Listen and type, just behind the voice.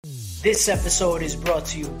This episode is brought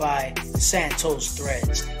to you by Santos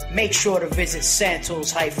Threads. Make sure to visit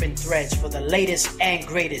Santos-Threads for the latest and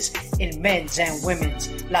greatest in men's and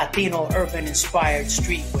women's Latino urban-inspired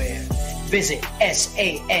streetwear. Visit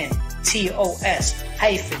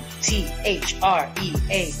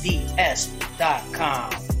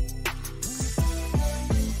SANTOS-THREADS.com.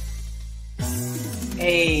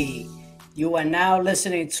 Hey, you are now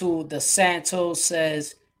listening to the Santos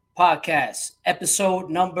Says podcast, episode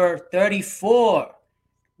number 34.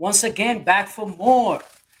 Once again, back for more.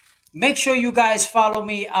 Make sure you guys follow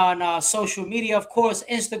me on social media, of course,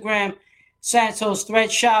 Instagram, Santos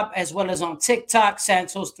Thread Shop, as well as on TikTok,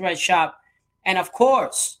 Santos Thread Shop. And of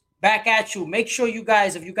course, back at you. Make sure you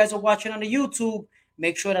guys, if you guys are watching on the YouTube,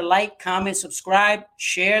 make sure to like, comment, subscribe,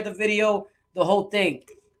 share the video, the whole thing.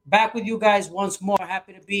 Back with you guys once more.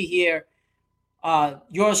 Happy to be here.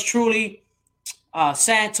 Yours truly,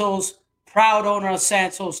 Santos, proud owner of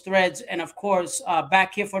Santos Threads, and of course,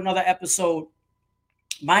 back here for another episode.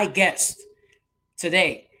 My guest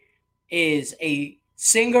today is a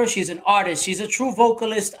singer. She's an artist. She's a true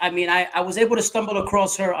vocalist. I mean, I was able to stumble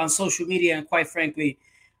across her on social media, and quite frankly,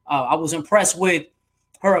 I was impressed with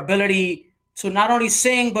her ability to not only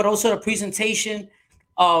sing, but also the presentation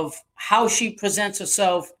of how she presents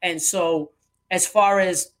herself. And so as far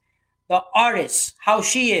as the artist, how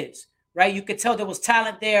she is, right? You could tell there was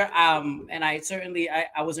talent there. And I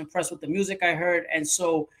was impressed with the music I heard. And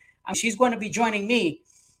so she's going to be joining me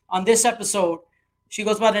on this episode. She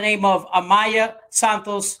goes by the name of Amaya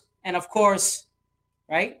Santos. And of course,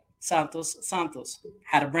 right? Santos.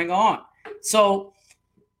 Had to bring her on. So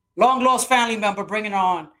long lost family member, bringing her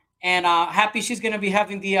on. And happy she's going to be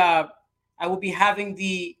having I will be having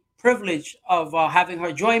the privilege of having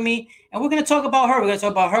her join me. And we're going to talk about her. We're going to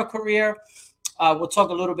talk about her career. We'll talk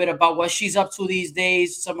a little bit about what she's up to these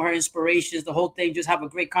days, some of her inspirations, the whole thing. Just have a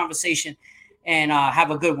great conversation and have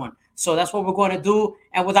a good one. So that's what we're going to do.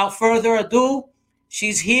 And without further ado,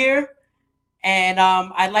 she's here. And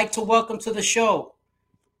I'd like to welcome to the show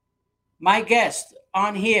my guest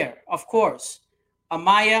on here, of course,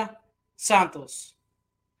 Amaya Santos.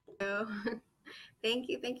 Hello. Thank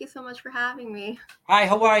you so much for having me. Hi,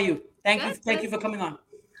 how are you? Thank you for coming on.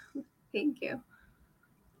 Thank you.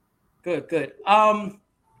 Good.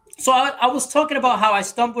 So I was talking about how I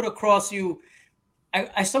stumbled across you.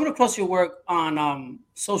 I stumbled across your work on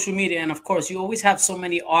social media, and of course, you always have so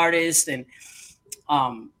many artists and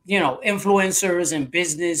influencers and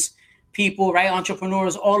business people, right?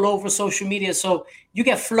 Entrepreneurs all over social media. So you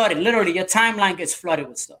get flooded. Literally, your timeline gets flooded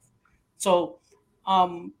with stuff. So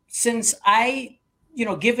since I,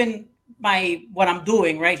 given what I'm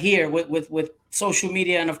doing right here with social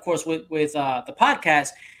media and of course with the podcast.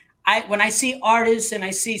 When I see artists and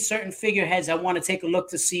I see certain figureheads, I want to take a look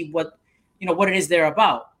to see what it is they're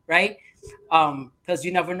about, right? Because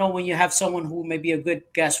you never know when you have someone who may be a good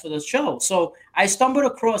guest for the show. So I stumbled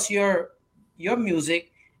across your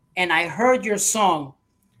music, and I heard your song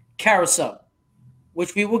Carousel,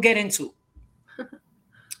 which we will get into.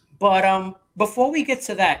 But before we get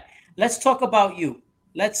to that, let's talk about you.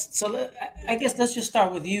 I guess let's just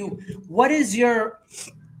start with you. What is your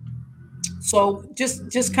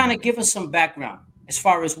just kind of give us some background as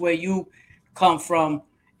far as where you come from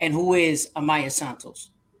and who is Amaya Santos.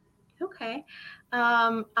 Okay.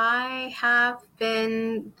 I have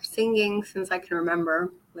been singing since I can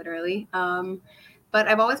remember, literally. But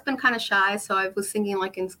I've always been kind of shy. So I was singing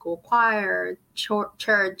like in school choir,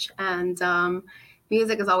 church, and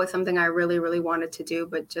music is always something I really, really wanted to do,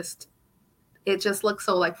 but it just looked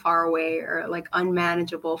so like far away or like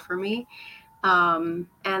unmanageable for me. And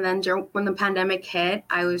then when the pandemic hit,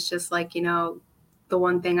 I was just like, the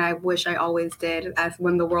one thing I wish I always did as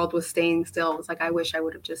when the world was staying still was like, I wish I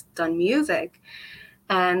would have just done music.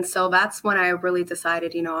 And so that's when I really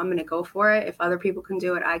decided, I'm going to go for it. If other people can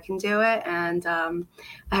do it, I can do it. And I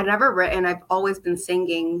had never written. I've always been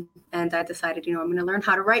singing. And I decided, I'm going to learn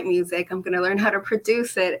how to write music. I'm going to learn how to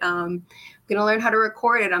produce it. I'm going to learn how to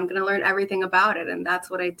record it. I'm going to learn everything about it. And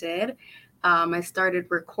that's what I did. I started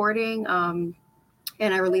recording and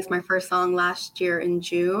I released my first song last year in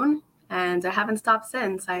June. And I haven't stopped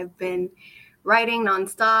since. I've been writing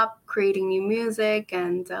nonstop, creating new music,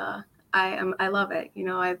 and I love it.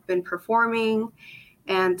 I've been performing,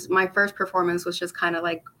 and my first performance was just kind of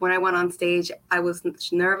like when I went on stage, I was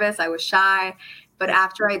nervous, I was shy, but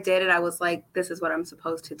after I did it, I was like, this is what I'm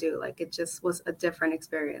supposed to do. Like, it just was a different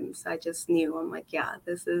experience. I just knew, I'm like, yeah,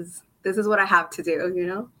 this is what I have to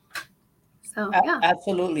do, So, yeah.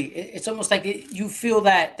 Absolutely. It's almost like you feel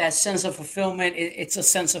that sense of fulfillment. It's a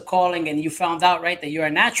sense of calling, and you found out, right, that you're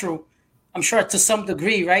a natural, I'm sure to some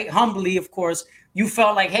degree, right? Humbly, of course, you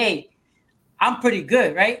felt like, hey, I'm pretty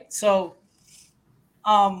good, right? So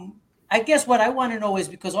I guess what I want to know is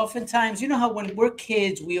because oftentimes, you know how when we're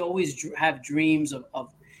kids, we always have dreams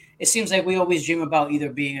of. It seems like we always dream about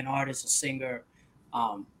either being an artist, a singer,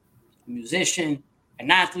 um, a musician,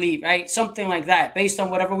 an athlete, right? Something like that, based on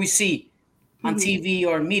whatever we see on Mhm. TV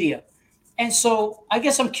or in media. And so, I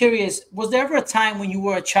guess I'm curious: was there ever a time when you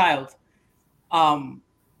were a child? Um,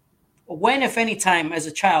 when, if any time, as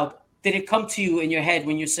a child, did it come to you in your head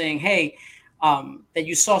when you're saying, "Hey"? That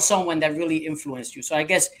you saw someone that really influenced you. So I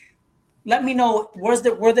guess let me know, were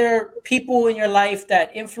there people in your life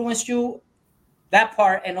that influenced you, that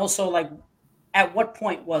part, and also like at what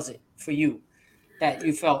point was it for you that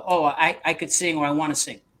you felt, oh, I could sing or I want to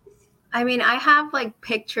sing? I mean, I have like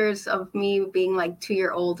pictures of me being like 2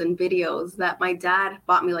 year old and videos that my dad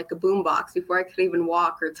bought me like a boombox before I could even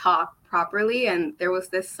walk or talk properly. And there was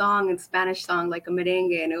this song, in Spanish song, like a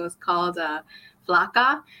merengue, and it was called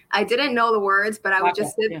Flaca. I didn't know the words, but I would Waka,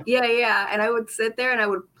 just sit, yeah. yeah, yeah. And I would sit there and I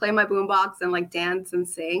would play my boombox and like dance and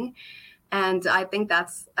sing. And I think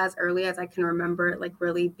that's as early as I can remember it, like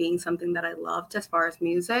really being something that I loved as far as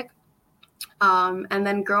music. And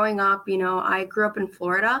then growing up, I grew up in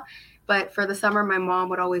Florida, but for the summer, my mom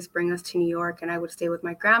would always bring us to New York and I would stay with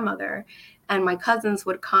my grandmother. And my cousins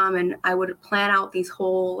would come and I would plan out these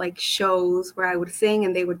whole like shows where I would sing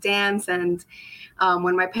and they would dance. And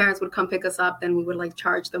when my parents would come pick us up, then we would like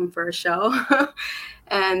charge them for a show.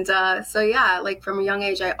 And so, yeah, like from a young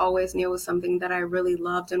age, I always knew it was something that I really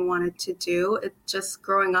loved and wanted to do. It just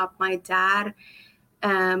growing up, my dad,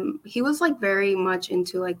 he was like very much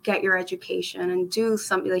into like get your education and do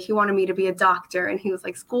something. Like he wanted me to be a doctor, and he was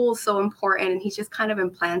like school's so important, and he just kind of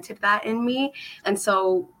implanted that in me. And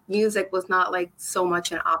so music was not like so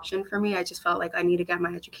much an option for me. I just felt like I need to get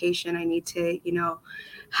my education. I need to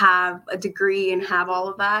have a degree and have all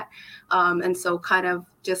of that. And so kind of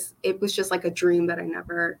just it was just like a dream that I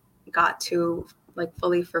never got to like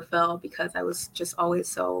fully fulfill because I was just always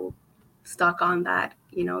so stuck on that.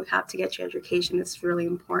 You have to get your education. It's really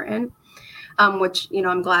important, which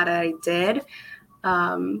I'm glad I did.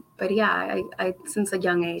 But yeah, I since a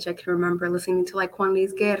young age I can remember listening to like Juan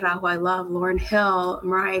Luis Guerra, who I love, Lauryn Hill,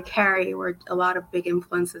 Mariah Carey were a lot of big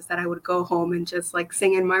influences that I would go home and just like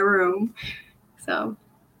sing in my room. So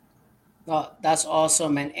No, that's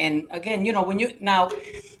awesome. And again, when you now,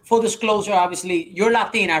 full disclosure, obviously you're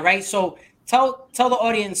Latina, right? So tell the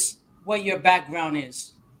audience what your background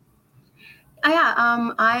is. yeah,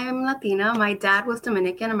 I'm Latina. My dad was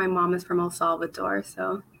Dominican and my mom is from El Salvador.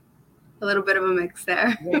 So a little bit of a mix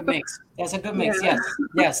there. Great mix. That's a good Yeah. mix. Yes,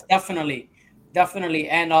 yes, definitely, definitely.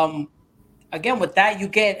 And again, with that, you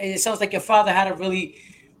get. It sounds like your father had a really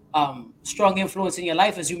strong influence in your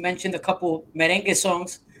life, as you mentioned a couple merengue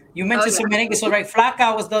songs. You Oh mentioned some yeah. merengue, so right, Flaca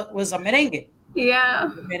was a merengue,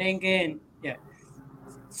 Yeah. the merengue, and yeah.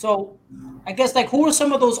 So I guess like who are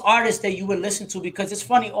some of those artists that you would listen to? Because it's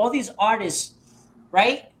funny, all these artists,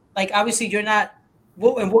 right? Like obviously you're not.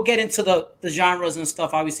 And we'll get into the genres and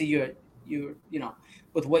stuff. Obviously you're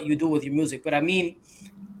with what you do with your music, but I mean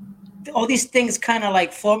all these things kind of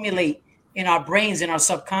like formulate in our brains in our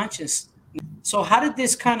subconscious. So how did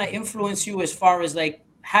this kind of influence you as far as like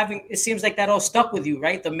having? It seems like that all stuck with you,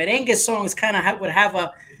 right? The merengue songs kind of would have an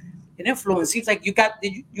influence. Seems like you got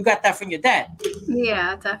that from your dad.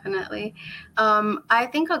 Yeah, definitely. I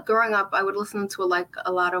think growing up, I would listen to like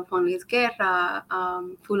a lot of Juan Luis Guerra,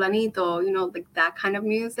 Fulanito, like that kind of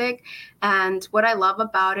music. And what I love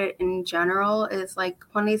about it in general is like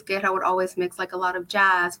Juan Luis Guerra would always mix like a lot of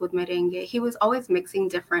jazz with merengue. He was always mixing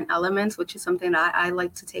different elements, which is something that I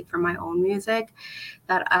like to take from my own music.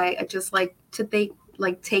 That I just like to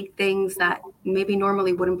take things that maybe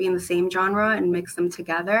normally wouldn't be in the same genre and mix them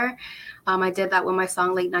together. I did that with my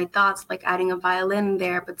song Late Night Thoughts, like adding a violin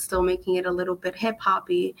there, but still making it a little bit hip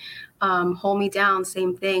hoppy. Hold Me Down,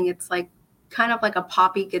 same thing. It's like kind of like a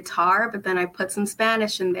poppy guitar, but then I put some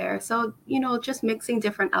Spanish in there. So, just mixing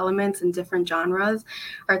different elements and different genres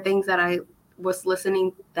are things that I was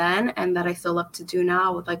listening then and that I still love to do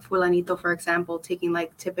now with like Fulanito, for example, taking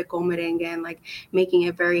like typical merengue and like making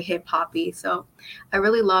it very hip hoppy. So I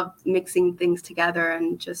really love mixing things together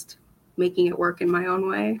and just making it work in my own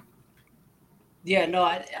way. Yeah, no,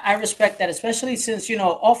 I respect that, especially since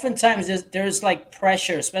oftentimes there's like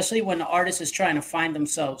pressure, especially when the artist is trying to find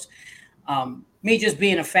themselves. Me just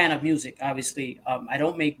being a fan of music, obviously, I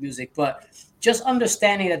don't make music, but just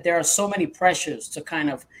understanding that there are so many pressures to kind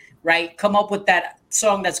of come up with that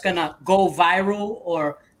song that's gonna go viral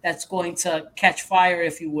or that's going to catch fire,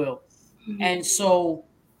 if you will. Mhm. And so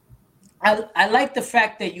I like the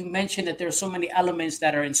fact that you mentioned that there are so many elements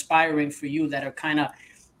that are inspiring for you that are kind of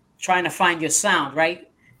trying to find your sound, right?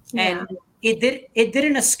 Yeah. And it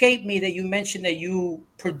didn't escape me that you mentioned that you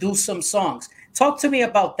produce some songs. Talk to me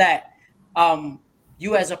about that.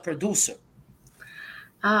 You as a producer.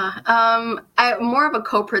 I'm more of a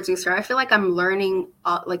co-producer. I feel like I'm learning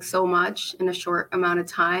like so much in a short amount of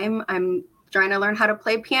time. I'm trying to learn how to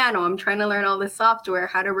play piano. I'm trying to learn all this software,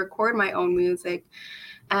 how to record my own music,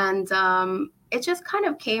 and it just kind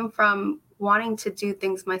of came from wanting to do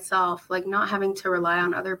things myself, like not having to rely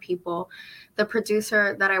on other people. The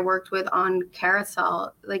producer that I worked with on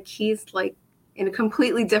Carousel, like he's like in a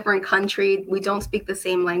completely different country. We don't speak the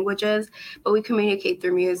same languages, but we communicate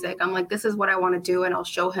through music. I'm like, this is what I want to do, and I'll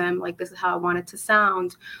show him like this is how I want it to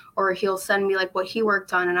sound, or he'll send me like what he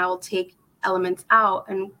worked on, and I will take elements out,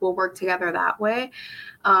 and we'll work together that way.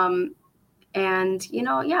 Um, and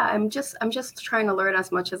yeah, I'm just trying to learn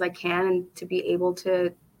as much as I can and to be able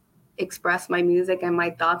to express my music and my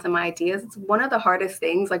thoughts and my ideas. It's one of the hardest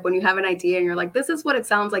things, like when you have an idea and you're like, this is what it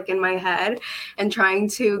sounds like in my head, and trying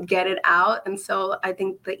to get it out. And so I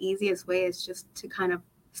think the easiest way is just to kind of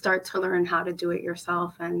start to learn how to do it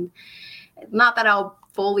yourself. And not that I'll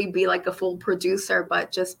fully be like a full producer,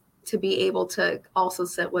 but just to be able to also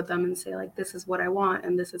sit with them and say like, this is what I want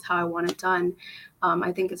and this is how I want it done.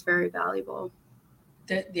 I think it's very valuable.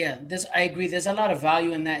 Yeah, I agree. There's a lot of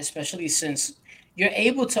value in that, especially since you're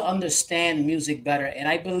able to understand music better. And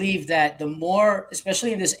I believe that the more,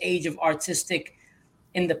 especially in this age of artistic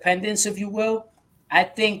independence, if you will, I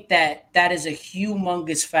think that that is a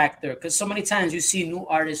humongous factor because so many times you see new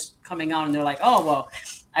artists coming out and they're like, oh, well,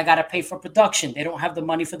 I got to pay for production. They don't have the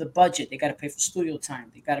money for the budget. They got to pay for studio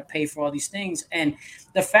time. They got to pay for all these things. And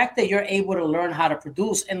the fact that you're able to learn how to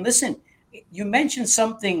produce and listen, you mentioned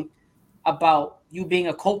something about you being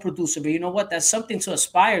a co-producer, but you know what? That's something to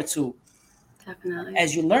aspire to Definitely.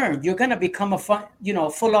 as you learn. You're gonna become a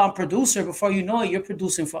full-on producer before you know it. You're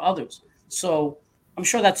producing for others. So I'm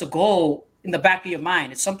sure that's a goal in the back of your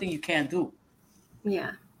mind. It's something you can do.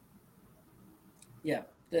 Yeah. Yeah,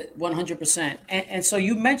 100%. And so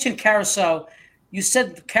you mentioned Carousel. You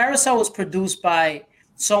said Carousel was produced by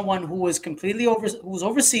someone who was who's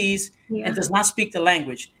overseas and Yeah. does not speak the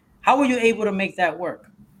language. How were you able to make that work?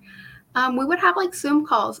 We would have like Zoom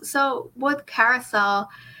calls. So with Carousel,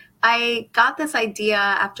 I got this idea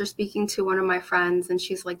after speaking to one of my friends, and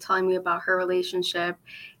she's like telling me about her relationship.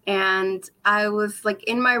 And I was like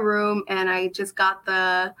in my room, and I just got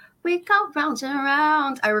the we go round and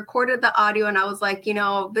round. I recorded the audio, and I was like,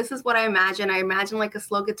 this is what I imagine. I imagine like a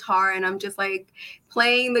slow guitar, and I'm just like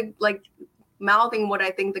playing the like mouthing what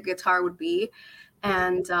I think the guitar would be.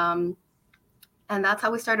 And and that's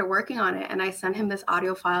how we started working on it. And I sent him this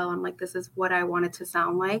audio file. I'm like, this is what I want it to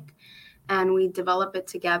sound like. And we develop it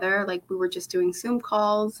together. Like we were just doing Zoom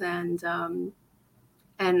calls, and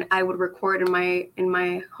I would record in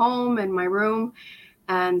my home in my room,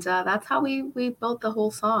 and that's how we built the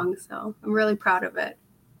whole song. So I'm really proud of it.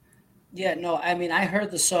 Yeah, no, I mean I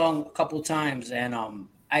heard the song a couple times and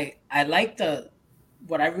I like the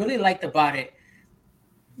what I really liked about it.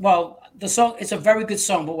 Well, the song it's a very good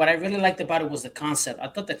song, but what I really liked about it was the concept. I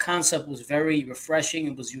thought the concept was very refreshing,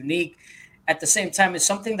 it was unique. At the same time, it's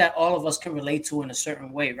something that all of us can relate to in a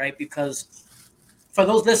certain way, right? Because for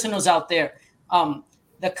those listeners out there,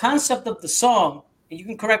 the concept of the song, and you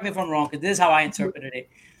can correct me if I'm wrong, because this is how I interpreted it.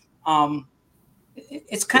 Um,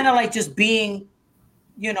 it's kind of like just being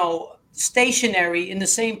stationary in the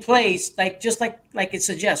same place, like just like it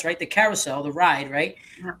suggests, right? The carousel, the ride, right?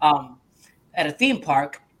 Yeah. Um, at a theme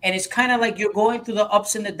park, and it's kind of like you're going through the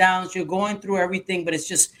ups and the downs, you're going through everything, but it's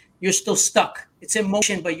just you're still stuck. It's in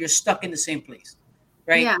motion, but you're stuck in the same place,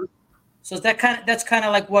 right? Yeah. So that's kind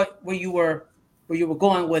of like what where you were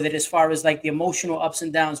going with it as far as like the emotional ups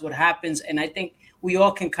and downs, what happens, and I think we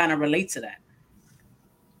all can kind of relate to that.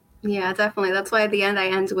 Yeah, definitely. That's why at the end I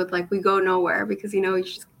end with like we go nowhere, because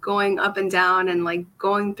it's just going up and down and like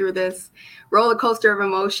going through this roller coaster of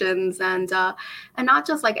emotions, and not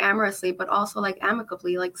just like amorously but also like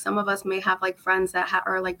amicably. Like some of us may have like friends that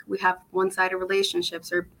are like we have one-sided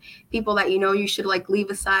relationships, or people that you should like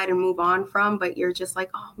leave aside and move on from, but you're just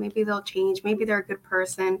like, oh, maybe they'll change, maybe they're a good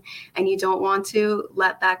person, and you don't want to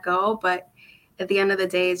let that go. But at the end of the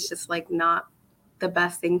day, it's just like not the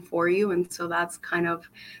best thing for you. And so that's kind of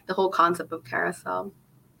the whole concept of Carousel.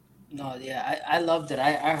 No, yeah, I loved it.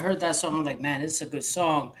 I heard that song. I'm like, man, it's a good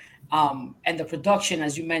song. And the production,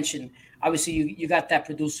 as you mentioned, obviously you got that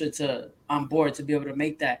producer to on board to be able to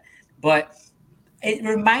make that. But it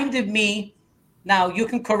reminded me. Now you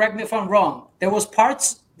can correct me if I'm wrong. There were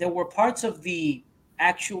parts of the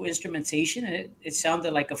actual instrumentation, and it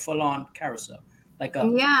sounded like a full on carousel, like a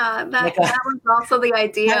Yeah, like that a. that was also the Is that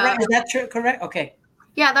idea. right? Is that true? Correct? Okay.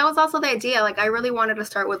 Yeah, that was also the idea. Like, I really wanted to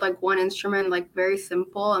start with like one instrument, like very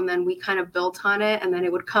simple, and then we kind of built on it, and then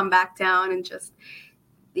it would come back down and just,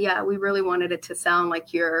 yeah, we really wanted it to sound like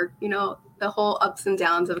the whole ups and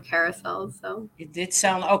downs of carousels. So It did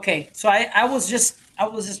sound okay. So I was just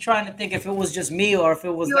trying to think if it was just me or if it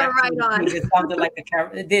was you are right actually on. it sounded like a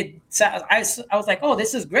character. It did. I was like, oh,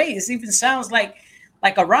 this is great. This even sounds like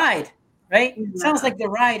a ride, right? Sounds Yeah. like the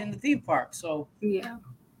ride in the theme park. So Yeah.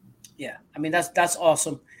 yeah, I mean that's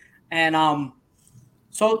awesome. And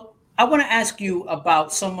so I want to ask you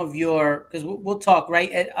about some of your because we'll talk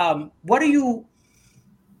right. What are you?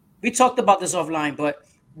 We talked about this offline, but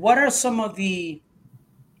what are some of the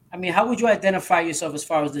I mean, how would you identify yourself as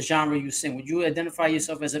far as the genre you sing? Would you identify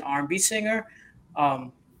yourself as an R&B singer,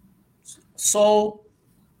 um, soul?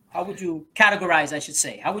 How would you categorize? I should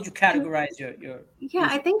say. How would you categorize your Yeah, I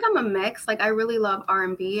music? think I'm a mix. Like, I really love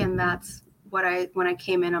R&B, and that's what I when I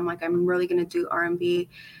came in, I'm like, I'm really gonna do R&B.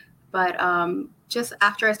 But just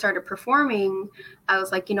after I started performing, I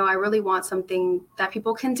was like, I really want something that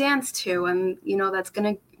people can dance to, and that's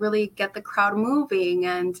gonna really get the crowd moving.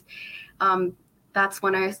 And um, that's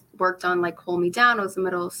when I worked on like "Hold Me Down." It was the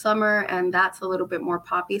middle of summer, and that's a little bit more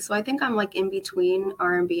poppy. So I think I'm like in between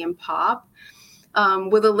R&B and pop,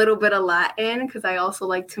 with a little bit of Latin because I also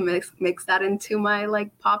like to mix that into my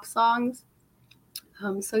like pop songs.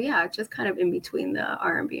 So yeah, just kind of in between the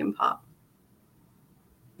R&B and pop.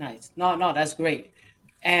 Nice. No, no, that's great.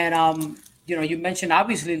 And you mentioned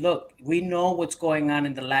obviously. Look, we know what's going on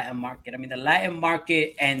in the Latin market. I mean, the Latin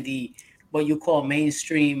market and the what you call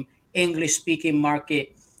mainstream English speaking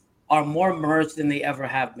market are more merged than they ever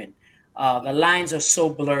have been. The lines are so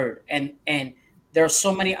blurred, and there are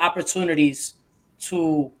so many opportunities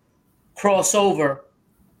to cross over,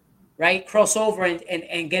 right? Cross over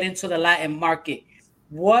and get into the Latin market.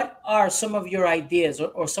 What are some of your ideas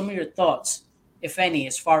or some of your thoughts, if any,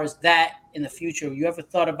 as far as that in the future? You ever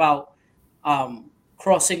thought about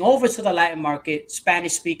crossing over to the Latin market,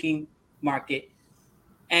 Spanish speaking market?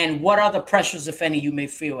 And what are the pressures, if any, you may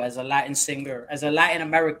feel as a Latin singer, as a Latin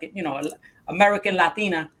American, American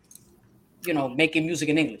Latina, making music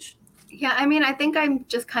in English? Yeah, I mean, I think I'm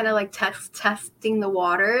just kind of like testing the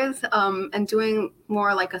waters, and doing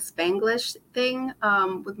more like a Spanglish thing,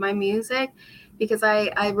 with my music, because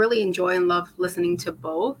I really enjoy and love listening to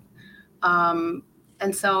both. Um,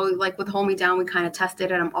 and so, like with Hold Me Down, we kind of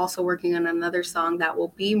tested it. I'm also working on another song that will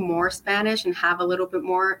be more Spanish and have a little bit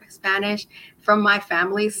more Spanish from my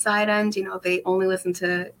family's side end. They only listen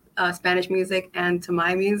to Spanish music and to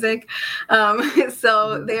my music. So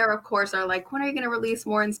Mhm. they are, of course, are like, when are you going to release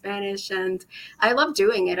more in Spanish? And I love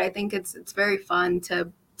doing it. I think it's very fun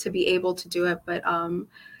to be able to do it,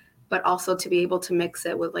 but also to be able to mix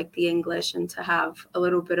it with like the English and to have a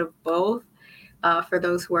little bit of both, for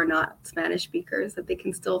those who are not Spanish speakers, that they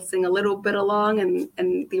can still sing a little bit along,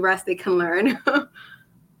 and the rest they can learn.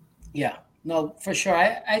 Yeah, no, for sure.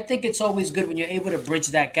 I think it's always good when you're able to bridge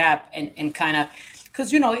that gap and kind of,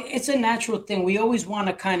 because, it's a natural thing. We always want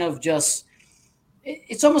to kind of just,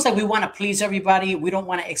 it's almost like we want to please everybody. We don't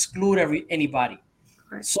want to exclude anybody.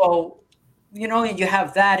 Right. So, and you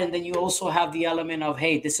have that. And then you also have the element of,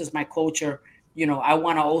 hey, this is my culture. I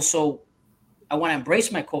want to also, I want to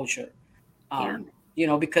embrace my culture. Yeah.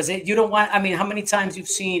 Because you don't want, I mean, how many times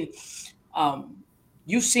um,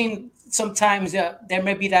 you've seen sometimes there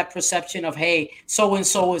may be that perception of, hey, so and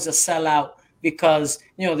so is a sellout because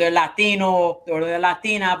they're Latino or they're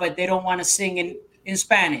Latina, but they don't want to sing in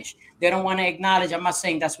Spanish. They don't want to acknowledge. I'm not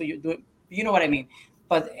saying that's what you're doing. You know what I mean?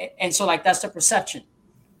 But and so like that's the perception,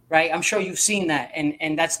 right? I'm sure you've seen that,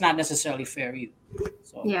 and that's not necessarily fair either.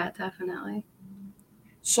 So Yeah, definitely.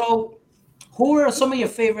 so who are some of your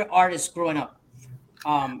favorite artists growing up?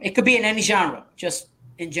 It could be in any genre, just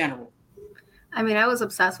in general. I mean, I was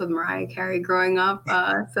obsessed with Mariah Carey growing up.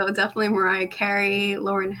 So definitely Mariah Carey,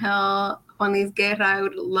 Lauryn Hill, Juan Luis Guerra. I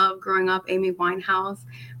would love growing up. Amy Winehouse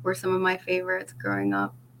were some of my favorites growing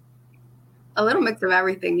up. A little Nice. mix of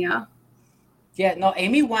everything, yeah. Yeah, no,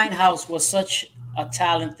 Amy Winehouse was such a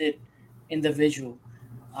talented individual.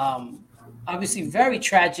 Um, Obviously, very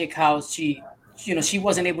tragic how she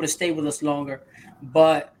wasn't able to stay with us longer,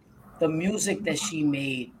 but the music that she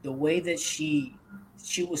made, the way that she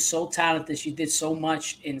was so talented, she did so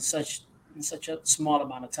much in such a small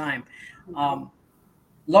amount of time. Um,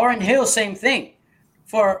 Lauren Hill, same thing.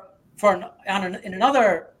 For in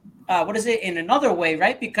another what is it in another way,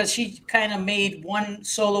 right? Because she kind of made one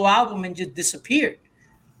solo album and just disappeared.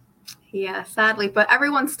 Yeah, sadly, but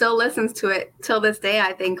everyone still listens to it till this day.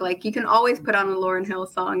 I think like you can always put on a Lauryn Hill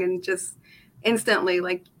song and just instantly,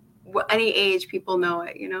 like any age, people know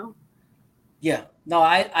it. Yeah. No,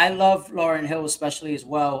 I love Lauren Hill especially as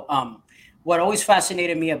well. What always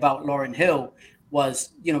fascinated me about Lauren Hill was,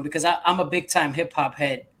 because I'm a big time hip hop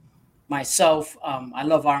head myself. I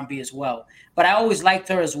love R&B as well, but I always liked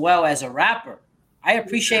her as well as a rapper. I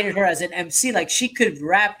appreciated her as an MC. Like she could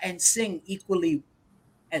rap and sing equally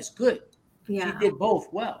as good. She Yeah. did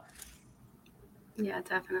both well. Yeah,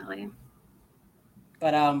 definitely.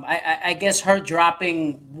 But I guess her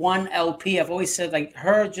dropping one LP, I've always said like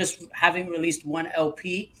her just having released one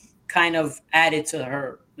LP kind of added to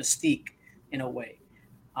her mystique in a way.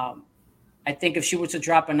 Um, I think if she were to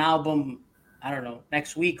drop an album, I don't know,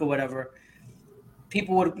 next week or whatever,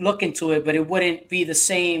 people would look into it, but it wouldn't be the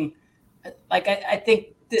same. Like I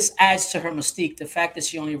think this adds to her mystique, the fact that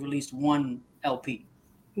she only released one LP.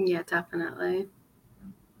 Yeah, definitely.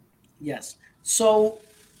 Yes. So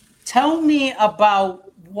tell me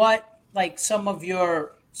about what like some of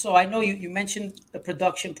your so I know you mentioned the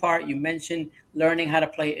production part, you mentioned learning how to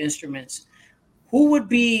play instruments. Who would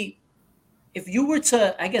be if you were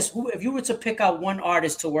to I guess who if you were to pick out one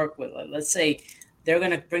artist to work with, like, let's say they're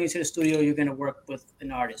going to bring you to the studio, you're going to work with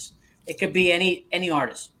an artist. It could be any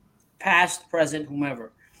artist, past, present,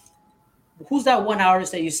 whomever. Who's that one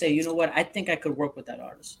artist that you say, you know what, I think I could work with that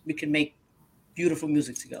artist. We can make beautiful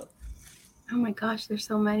music together. Oh my gosh, there's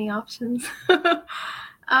so many options.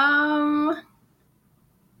 um,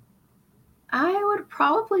 I would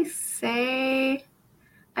probably say,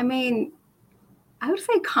 I mean, I would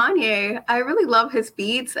say Kanye. I really love his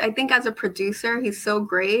beats. I think as a producer, he's so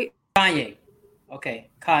great. Kanye. Okay,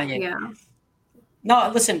 Kanye. Yeah.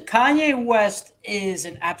 No, listen, Kanye West is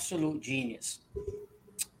an absolute genius.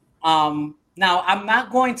 Now I'm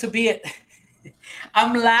not going to be a,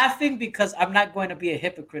 I'm laughing because I'm not going to be a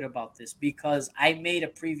hypocrite about this because I made a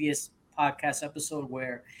previous podcast episode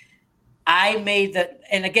where I made that,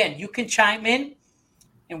 and again, you can chime in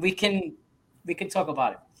and we can talk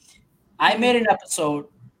about it. I Mhm. made an episode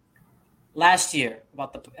last year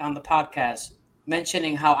about the on the podcast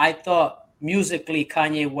mentioning how I thought musically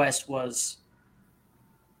Kanye West was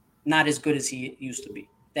not as good as he used to be.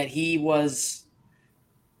 That he was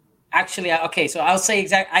actually okay. So I'll say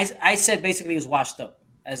exact. I said basically he was washed up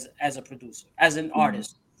as a producer, as an Mhm.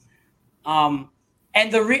 artist. Um,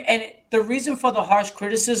 and the reason for the harsh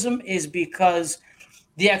criticism is because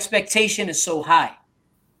the expectation is so high.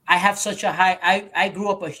 I have such a high. I grew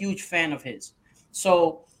up a huge fan of his,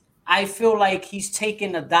 so I feel like he's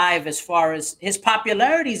taken a dive as far as his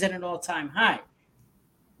popularity is at an all time high,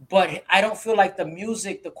 but I don't feel like the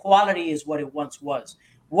music, the quality is what it once was.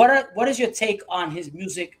 What is your take on his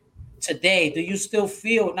music today? Do you still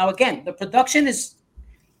feel now again the production is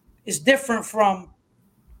different from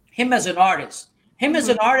him as an artist. Him as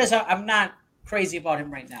Mhm. an artist, I'm not crazy about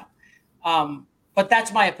him right now. But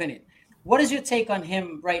that's my opinion. What is your take on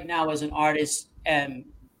him right now as an artist? And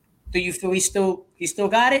do you feel he still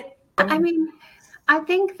got it? I mean, I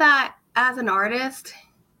think that as an artist,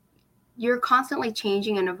 you're constantly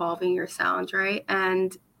changing and evolving your sound, right?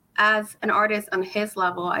 And as an artist on his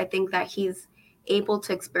level, I think that he's able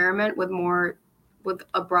to experiment with more with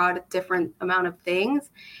a broad different amount of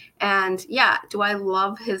things. And yeah, do I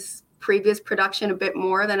love his previous production a bit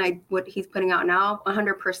more than I what he's putting out now?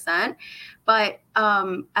 100%. But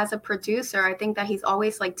as a producer, I think that he's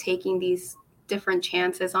always like taking these different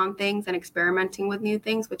chances on things and experimenting with new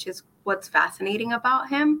things, which is what's fascinating about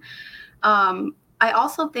him. I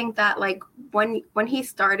also think that like when he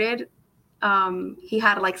started, he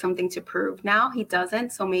had like something to prove. Now he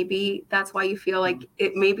doesn't, so maybe that's why you feel like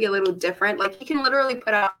it may be a little different. Like he can literally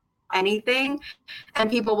put out anything and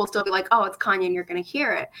people will still be like, oh, it's Kanye, and you're gonna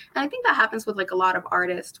hear it. And I think that happens with like a lot of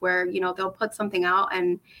artists where, you know, they'll put something out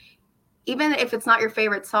and even if it's not your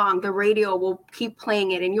favorite song, the radio will keep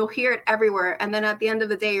playing it and you'll hear it everywhere. And then at the end of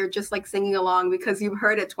the day, you're just like singing along because you've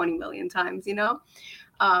heard it 20 million times, you know?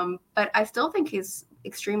 But I still think he's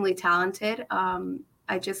extremely talented.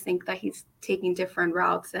 I just think that he's taking different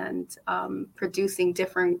routes and producing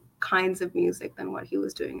different kinds of music than what he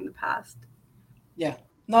was doing in the past. Yeah.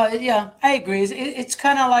 No, yeah, I agree. It's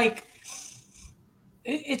kind of like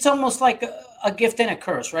it's almost like a gift and a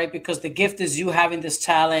curse, right? Because the gift is you having this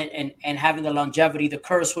talent and having the longevity. The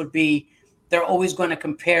curse would be they're always going to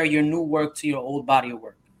compare your new work to your old body of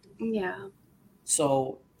work. Yeah.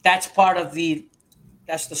 So that's part of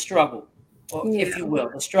that's the struggle, or Yeah. if you will,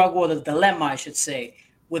 the struggle or the dilemma, I should say,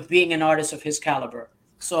 with being an artist of his caliber.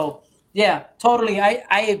 So yeah, totally.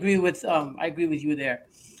 I agree with you there.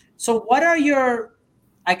 So what are your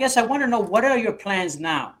I guess I want to know what are your plans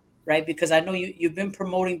now, right? Because I know you've been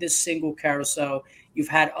promoting this single carousel. You've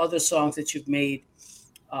had other songs that you've made,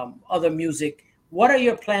 other music. What are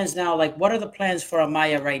your plans now? Like, what are the plans for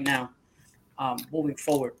Amaya right now? moving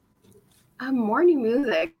forward? More new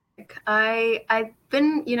music. I've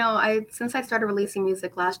been, I since I started releasing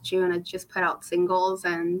music last June, I just put out singles,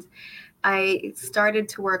 and I started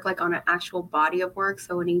to work like on an actual body of work,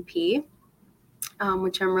 so an EP,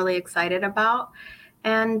 which I'm really excited about.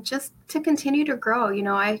 And just to continue to grow,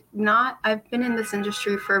 I've been in this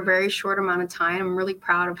industry for a very short amount of time. I'm really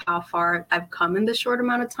proud of how far I've come in this short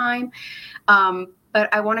amount of time.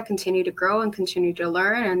 But I want to continue to grow and continue to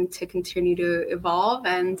learn and to continue to evolve,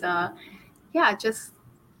 and yeah, just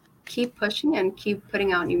keep pushing and keep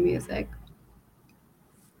putting out new music.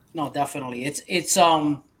 No, definitely. It's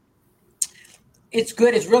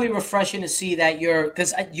good. It's really refreshing to see that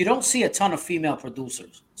because you don't see a ton of female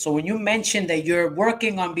producers. So when you mentioned that you're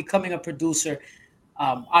working on becoming a producer,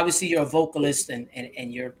 obviously you're a vocalist and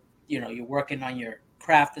you're working on your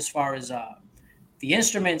craft as far as the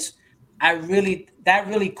instruments. That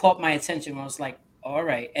really caught my attention. I was like, all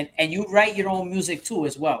right, and you write your own music too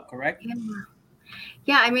as well, correct? Yeah.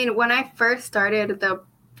 Yeah, I mean, when I first started, the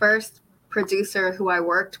first producer who I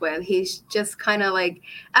worked with, he's just kind of like,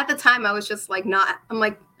 at the time, I was just like, I'm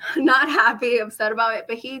like, not happy, upset about it.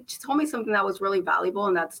 But he just told me something that was really valuable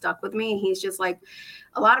and that stuck with me. He's just like,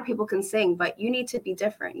 a lot of people can sing, but you need to be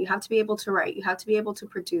different. You have to be able to write. You have to be able to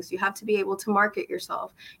produce. You have to be able to market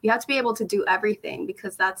yourself. You have to be able to do everything,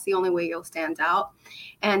 because that's the only way you'll stand out.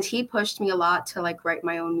 And he pushed me a lot to like write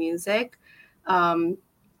my own music.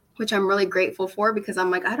 Which I'm really grateful for, because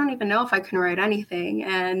I'm like, I don't even know if I can write anything.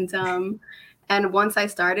 And once I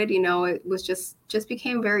started, it was just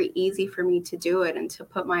became very easy for me to do it and to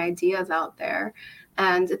put my ideas out there.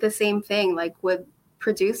 And the same thing, like with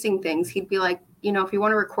producing things, he'd be like, if you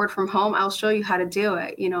want to record from home, I'll show you how to do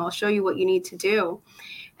it. I'll show you what you need to do.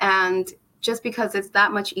 And just because it's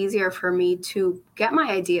that much easier for me to get my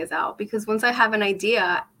ideas out, because once I have an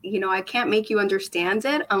idea, I can't make you understand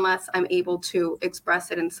it unless I'm able to express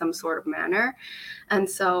it in some sort of manner. And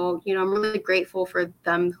so, I'm really grateful for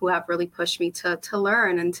them who have really pushed me to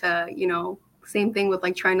learn and to, same thing with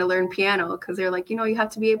like trying to learn piano, because they're like, you have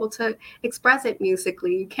to be able to express it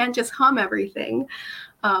musically. You can't just hum everything.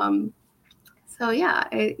 Um, so yeah,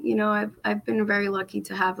 I've been very lucky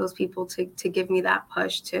to have those people to give me that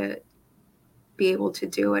push to be able to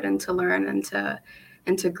do it and to learn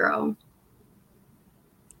and to grow.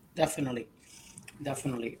 Definitely,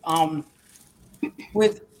 definitely.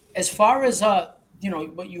 With as far as what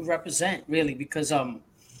you represent, really, because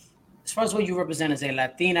as far as what you represent as a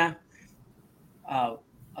Latina, uh,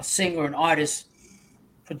 a singer, an artist,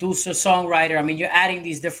 producer, songwriter. I mean, you're adding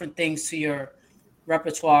these different things to your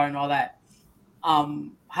repertoire and all that.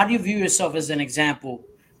 How do you view yourself as an example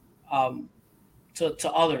um,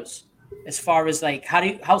 to others? As far as like,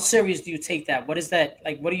 how serious do you take that? What is that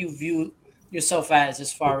like? What do you view yourself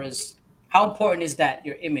as far as how important is that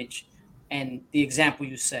your image and the example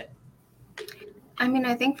you set? I mean,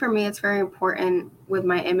 I think for me, it's very important with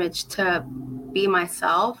my image to be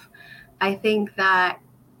myself. I think that,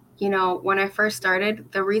 when I first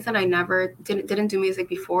started, the reason I never didn't do music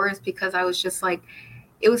before is because I was just like,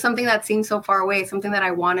 it was something that seemed so far away, something that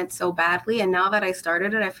I wanted so badly. And now that I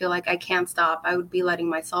started it, I feel like I can't stop. I would be letting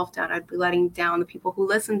myself down. I'd be letting down the people who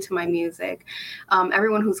listen to my music,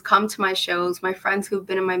 everyone who's come to my shows, my friends who've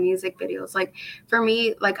been in my music videos. Like for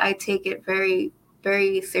me, like I take it very,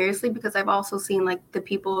 very seriously, because I've also seen like the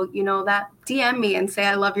people, that DM me and say,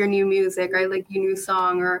 I love your new music, or I like your new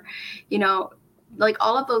song, or, you know, like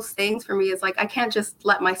all of those things for me is like I can't just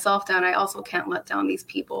let myself down. I also can't let down these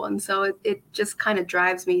people. And so it just kind of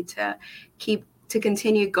drives me to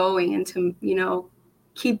continue going and to,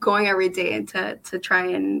 keep going every day and to try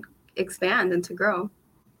and expand and to grow.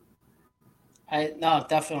 I no,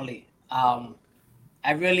 definitely.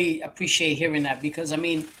 I really appreciate hearing that because I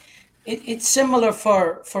mean, it's similar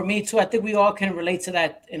for me too. I think we all can relate to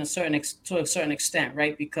that in a to a certain extent,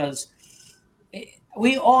 right? Because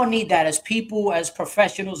we all need that as people, as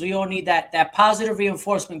professionals. We all need that positive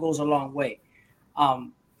reinforcement goes a long way.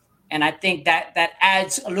 Um, and I think that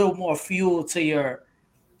adds a little more fuel to your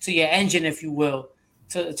engine, if you will,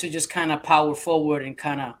 to just kind of power forward and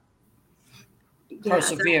kind of Yeah,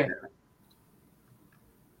 persevere.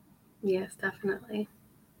 yes, definitely.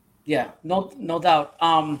 Yeah, no doubt.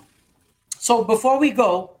 So before we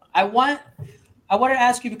go, I want to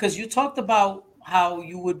ask you because you talked about how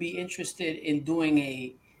you would be interested in doing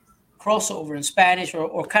a crossover in Spanish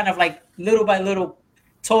or kind of like little by little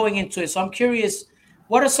towing into it. So I'm curious,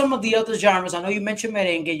 what are some of the other genres? I know you mentioned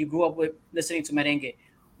merengue. You grew up with listening to merengue.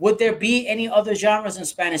 Would there be any other genres in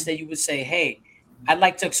Spanish that you would say, hey, I'd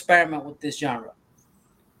like to experiment with this genre?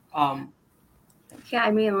 Um, Yeah,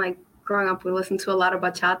 I mean, like growing up, we listened to a lot of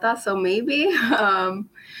bachata, so maybe.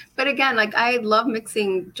 But again, like I love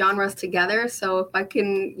mixing genres together. So if I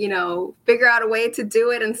can, figure out a way to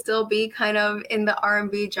do it and still be kind of in the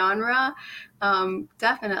R&B genre,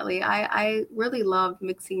 definitely. I really love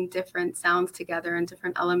mixing different sounds together and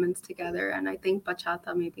different elements together. And I think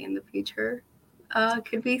bachata maybe in the future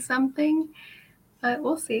could be something, but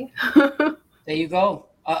we'll see. There you go.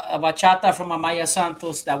 A bachata from Amaya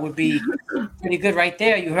Santos. That would be pretty good right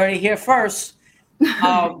there. You heard it here first.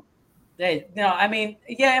 I mean,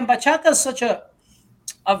 yeah, and bachata is such a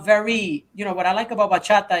very, what I like about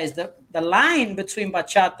bachata is the line between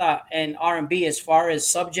bachata and R&B as far as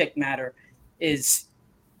subject matter it's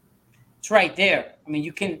right there. I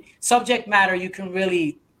mean, subject matter, you can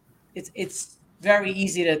really, it's very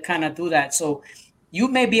easy to kind of do that. So you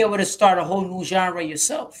may be able to start a whole new genre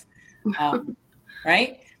yourself.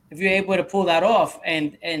 Right? If you're able to pull that off,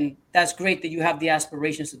 and that's great that you have the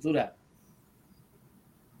aspirations to do that.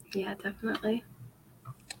 Yeah, definitely.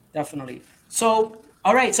 Definitely. So,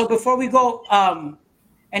 all right. So before we go,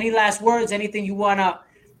 any last words? Anything you wanna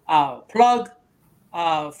plug?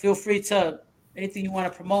 Feel free to anything you want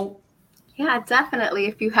to promote. Yeah, definitely.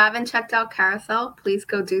 If you haven't checked out Carousel, please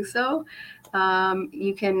go do so.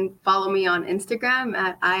 You can follow me on Instagram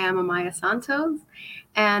at I am Amaya Santos.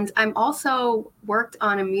 And I'm also worked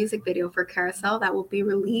on a music video for Carousel that will be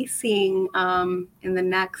releasing in the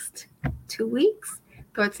next 2 weeks,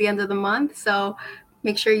 towards the end of the month. So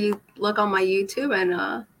make sure you look on my YouTube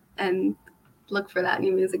and look for that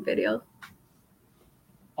new music video.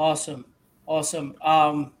 Awesome.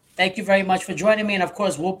 Thank you very much for joining me. And of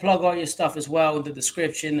course, we'll plug all your stuff as well in the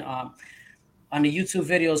description on the YouTube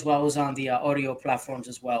video as well as on the audio platforms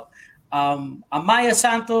as well. Amaya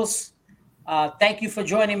Santos, thank you for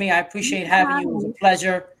joining me. I appreciate having you. It was a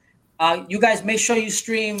pleasure. You guys make sure you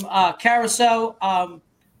stream Carousel.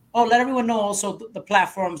 Let everyone know also the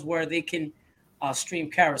platforms where they can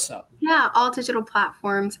stream Carousel. Yeah, all digital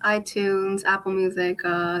platforms, iTunes, Apple Music,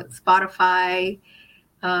 Spotify,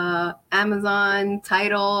 Amazon,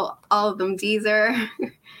 Tidal, all of them, Deezer.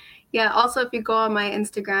 Yeah, also if you go on my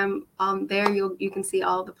Instagram, there you can see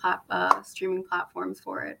all the streaming platforms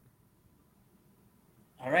for it.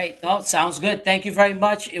 All right. No, sounds good. Thank you very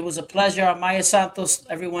much. It was a pleasure. Amaya Santos,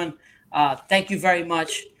 everyone. Thank you very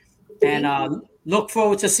much. And look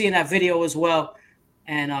forward to seeing that video as well.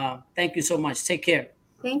 And thank you so much. Take care.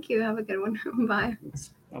 Thank you. Have a good one. Bye.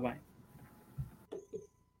 Bye-bye.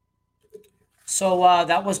 So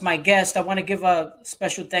that was my guest. I want to give a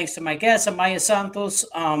special thanks to my guest, Amaya Santos.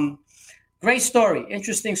 Great story,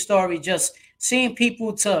 interesting story. Just seeing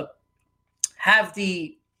people to have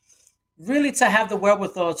the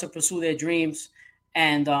wherewithal to pursue their dreams.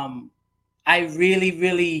 And I really,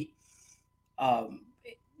 really,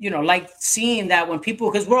 like seeing that when people,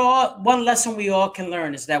 because one lesson we all can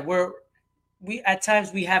learn is that we at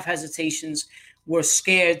times we have hesitations. We're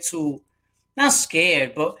scared not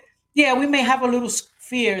scared, but yeah, we may have a little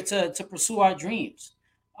fear to pursue our dreams.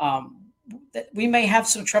 We may have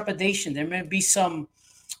some trepidation. There may be some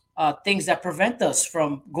things that prevent us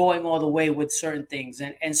from going all the way with certain things.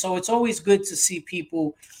 And so it's always good to see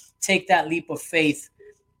people take that leap of faith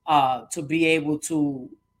to be able to,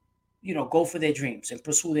 go for their dreams and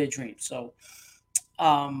pursue their dreams. So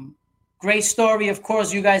great story. Of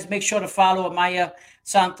course, you guys make sure to follow Amaya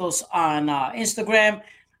Santos on Instagram.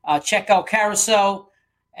 Check out Carousel.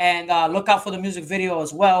 And look out for the music video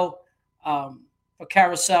as well for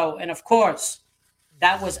Carousel. And of course,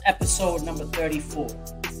 that was episode number 34.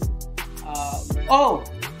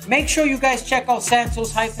 Make sure you guys check out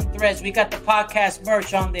Santos-Threads. We got the podcast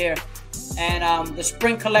merch on there. And the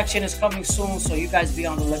spring collection is coming soon. So you guys be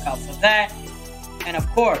on the lookout for that. And of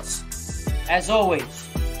course, as always,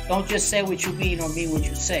 don't just say what you mean or mean what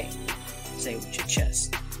you say. Say it with your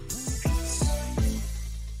chest.